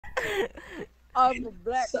I'm a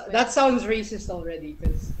black So, man. that sounds racist already,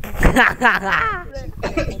 because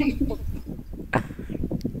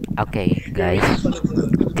Okay, you're guys. racist one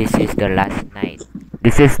of the. This is the last night.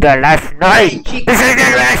 This is the last night. Alright, This is the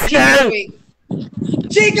last Chica's night. awake.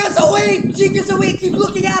 Chica's awake! Chica's awake! Keep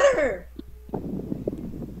looking at her!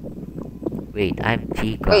 Wait, I'm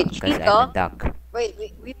Chica, Wait, cause I'm a Chica? duck. Wait,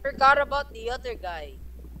 we forgot about the other guy.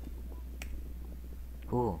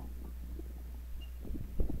 Who?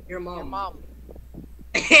 Your mom. Your mom.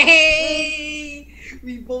 Hey!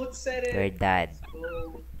 We both said it. Your dad.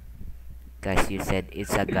 Oh. Cause you said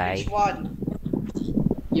it's a guy. Which one?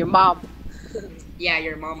 Your mom. Yeah,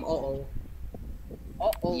 your mom. Uh-oh.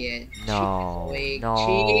 Uh-oh. Yeah. No. Awake. No.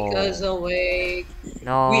 Chica's awake.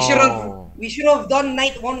 No. We should have done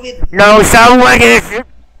night one with. No, someone is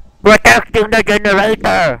protecting the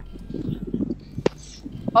generator.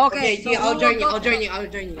 Okay, so yeah, I'll who join will you. go I'll join you. I'll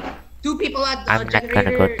join you. Two people at the I'm not generator.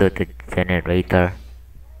 gonna go to the generator.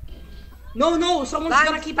 No, someone's Lance,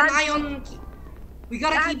 gotta keep an Lance. eye on. We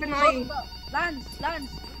gotta Lance, keep an go eye. to the- Lance,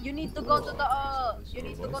 you need to go to the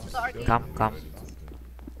arcade. Come.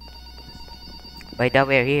 By the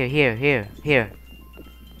way, here.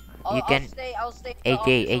 You can. I'll stay.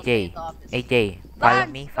 AJ,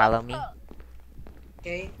 follow me.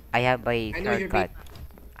 Okay. I have a I know you're shortcut.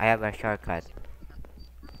 I have a shortcut.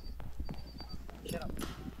 Shut up.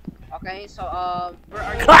 Okay, so where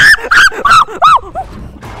are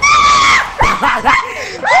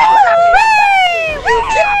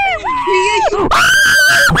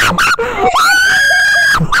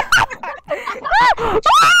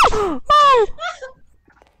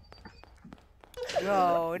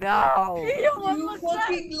No. You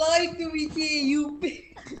fucking lied to me,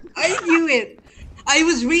 Kay. I knew it. I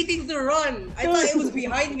was waiting to run. I thought it was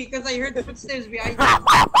behind me because I heard the footsteps behind me.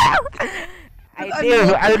 I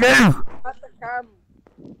knew. At the cam.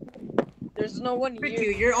 There's no one Frick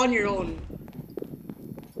here. you, you're on your own.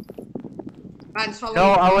 Lance, follow No,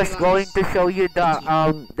 me, I follow was me, going Lance. to show you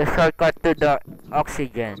the shortcut to the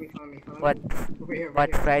oxygen. Follow me. But Over here.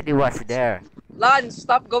 Freddy was there. Lance,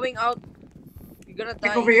 stop going out. You're gonna die.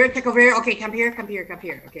 Take over here. Okay, come here.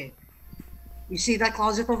 Okay. You see that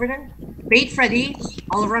closet over there? Bait Freddy.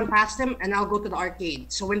 I'll run past him and I'll go to the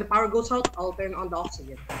arcade. So when the power goes out, I'll turn on the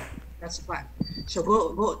oxygen. That's the plan. So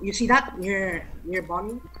go. You see that near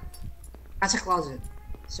Bonnie? That's a closet.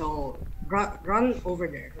 So run over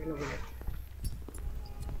there.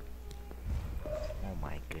 Oh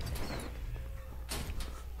my goodness.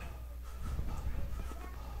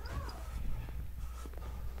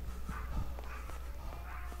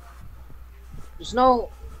 There's no.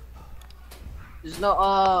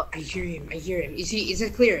 I hear him. Is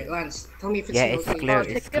it clear, Lance? Tell me if it's Yeah, still it's okay. clear.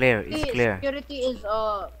 It's clear. Security is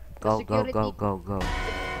Go.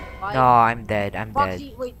 Fine. No, I'm dead.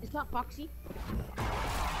 Foxy, wait, it's not Foxy.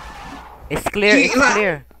 It's clear.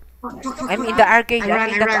 I'm in the arcade. I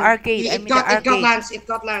I'm in the ran. arcade. It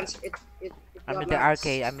got Lance. I'm in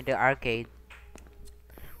the arcade.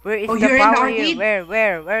 Where is Oh, the you're in the power arcade? here?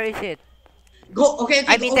 Where is it? Go. Okay.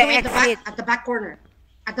 I'm in All the the way exit. at the back corner.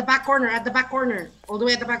 At the back corner. All the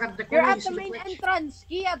way at the back of the You're corner. at the main entrance.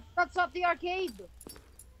 Kia, that's not the arcade.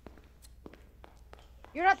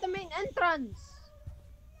 You're at the main entrance.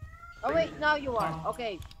 Oh wait, now you are.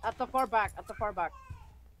 Okay, at the far back.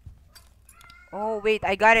 Oh wait,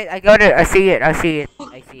 I got it. I see it.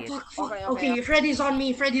 Okay, Freddy's on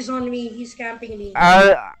me. He's camping me.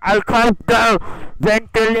 I'll count the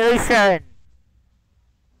ventilation.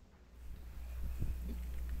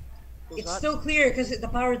 It's still clear because the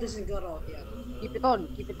power doesn't go out yet. Keep it on.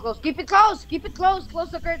 Keep it close.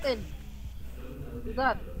 Close the curtain. Do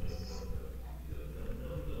that.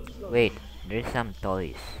 Wait, there's some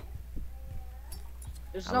toys.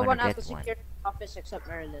 There's I no wanna one at get the one. security office except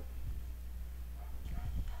Marilyn.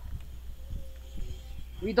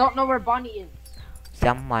 We don't know where Bonnie is.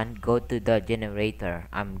 Someone go to the generator.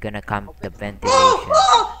 I'm gonna count the ventilation.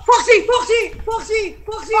 Foxy! Foxy,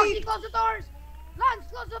 close the doors! Lance,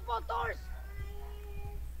 close the both doors!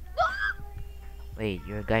 Wait,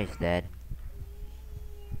 your guy's dead.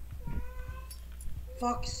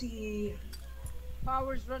 Foxy.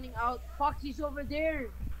 Power's running out. Foxy's over there.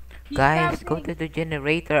 He's Guys, go camping. to the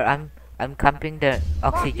generator. I'm camping the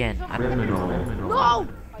oxygen. Foxy's I'm over there. No!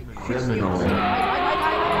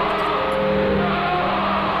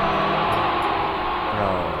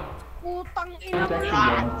 bro. Putang ina mo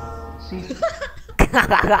yan!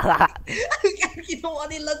 Ang ginawa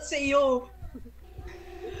nila sa'yo.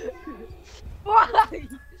 Why?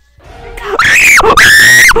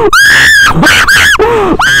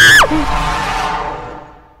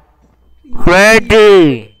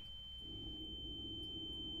 Freddy!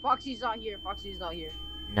 Foxy's not here. Foxy's not here.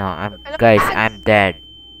 No, guys, Lads! I'm dead.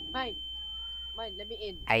 Mine. Mine, let me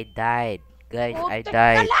in. I died. Guys, I Putik na,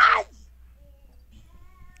 died. lads!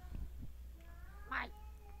 Mine.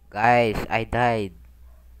 Guys, I died.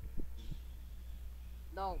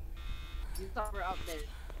 No. You suffer out there.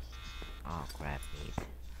 Oh crap, meat.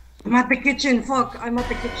 I'm at the kitchen. Fuck, I'm at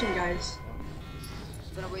the kitchen, guys.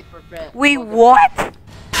 I'm gonna wait for Fred. Wait, Golden what?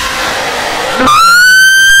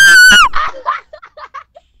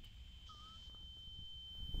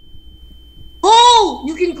 Oh!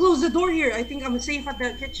 You can close the door here. I think I'm safe at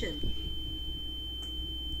the kitchen.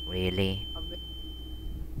 Really?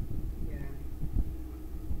 Yeah.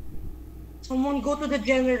 Someone go to the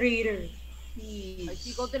generator. Please. I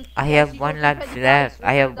see Golden. I see have one Golden life Freddy, left. guys.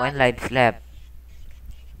 I have Remember one that? life left.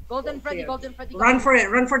 Golden Freddy, Okay. Golden Freddy. Run got for it.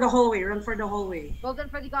 Run for the hallway. Run for the hallway. Golden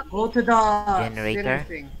Freddy got Go me. to the Generator? dinner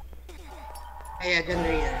thing. Yeah,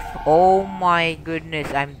 generator. Oh my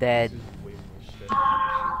goodness, I'm dead.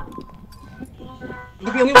 You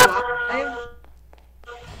the only one alive?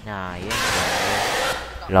 Nah, you ain't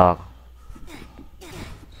dead. Log.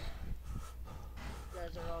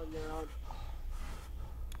 There's around, around.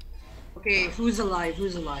 Okay, who's alive?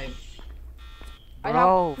 Who's alive? I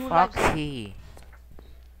Bro, have 2 lives left. Foxy.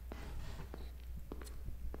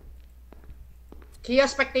 Can you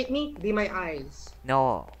spectate me? Be my eyes.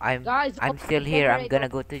 No, I'm Guys, I'm go to still the here. I'm generator. gonna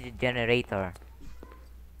go to the generator.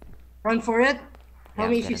 Run for it. Tell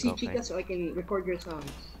Yeah, me I'm if you gonna see go for Chica it. so I can record your sounds.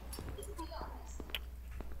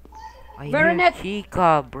 I hear Marinette!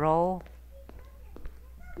 Chica, bro.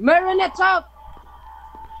 Marinette's out!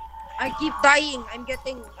 I keep dying. I'm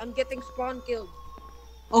getting spawn killed.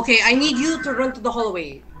 Okay, I need you to run to the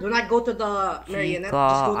hallway. Do not go to the marionette.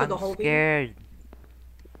 Just Chica, go to I'm the hallway. scared.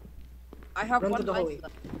 I have Run to one the life hallway.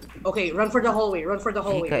 left. Okay, run for the hallway. Run for the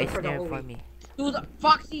hallway. Chica Run is for the near hallway. for me. Dude,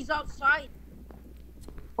 Foxy's outside.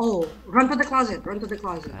 Oh, run to the closet. Run to the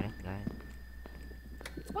closet. Got it.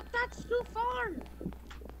 But that's too far.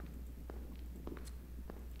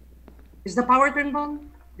 Is the power turned on?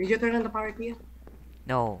 Did you turn on the power key?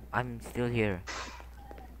 No, I'm still here.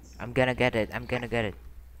 I'm gonna get it. I'm gonna get it.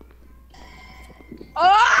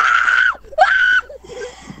 Ah!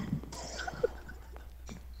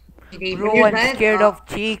 Okay, Bro, when you're I'm dead, scared of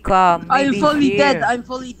Chica. I'm Maybe fully here. dead. I'm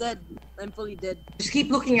fully dead. I'm fully dead. Just keep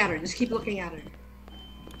looking at her. Just keep looking at her.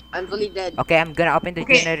 I'm fully dead. Okay, I'm gonna open the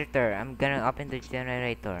Okay. generator. I'm gonna open the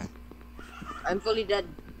generator. I'm fully dead.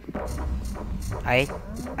 I Dave,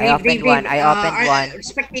 opened Dave, one. Dave, I opened one.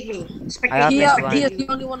 Spectate me. I Spectate opened me. He, one. he is Spectate the me.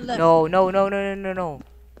 only one left. No, no, no, no, no, no, no.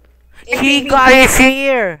 Spectate Chica me. is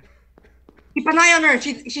here. Keep an eye on her.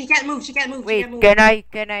 She can't move. She can't move. She Wait, can't move.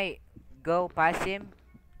 can I go past him?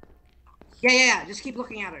 Yeah, yeah, yeah. Just keep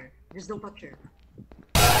looking at her. Just don't touch her.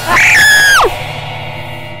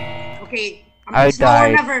 Okay. I I'm slower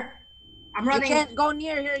died. than ever. I'm You running. can't go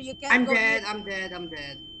near here. You can't I'm go dead. near. I'm dead. I'm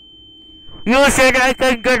dead. You said I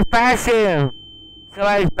can get past him, so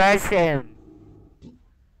I passed him.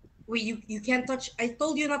 Wait, you can't touch. I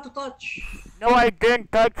told you not to touch. No, I didn't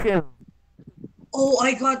touch him. Oh,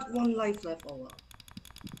 I got 1 life left. Oh, wow.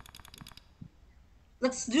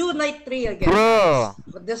 Let's do night 3 again. Bro.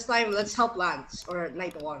 But this time, let's help Lance. Or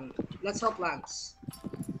night 1. Let's help Lance.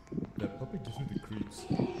 That puppy gives me the creeps.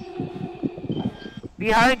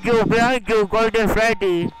 Behind you, Golden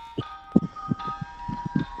Freddy.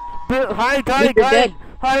 Hide, hide, You're hide,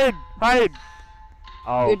 dead. hide.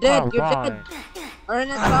 Oh, You're dead. come You're on. dead.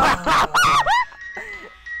 Marinette's out.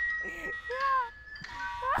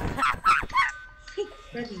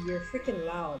 Freddy, you're freaking loud.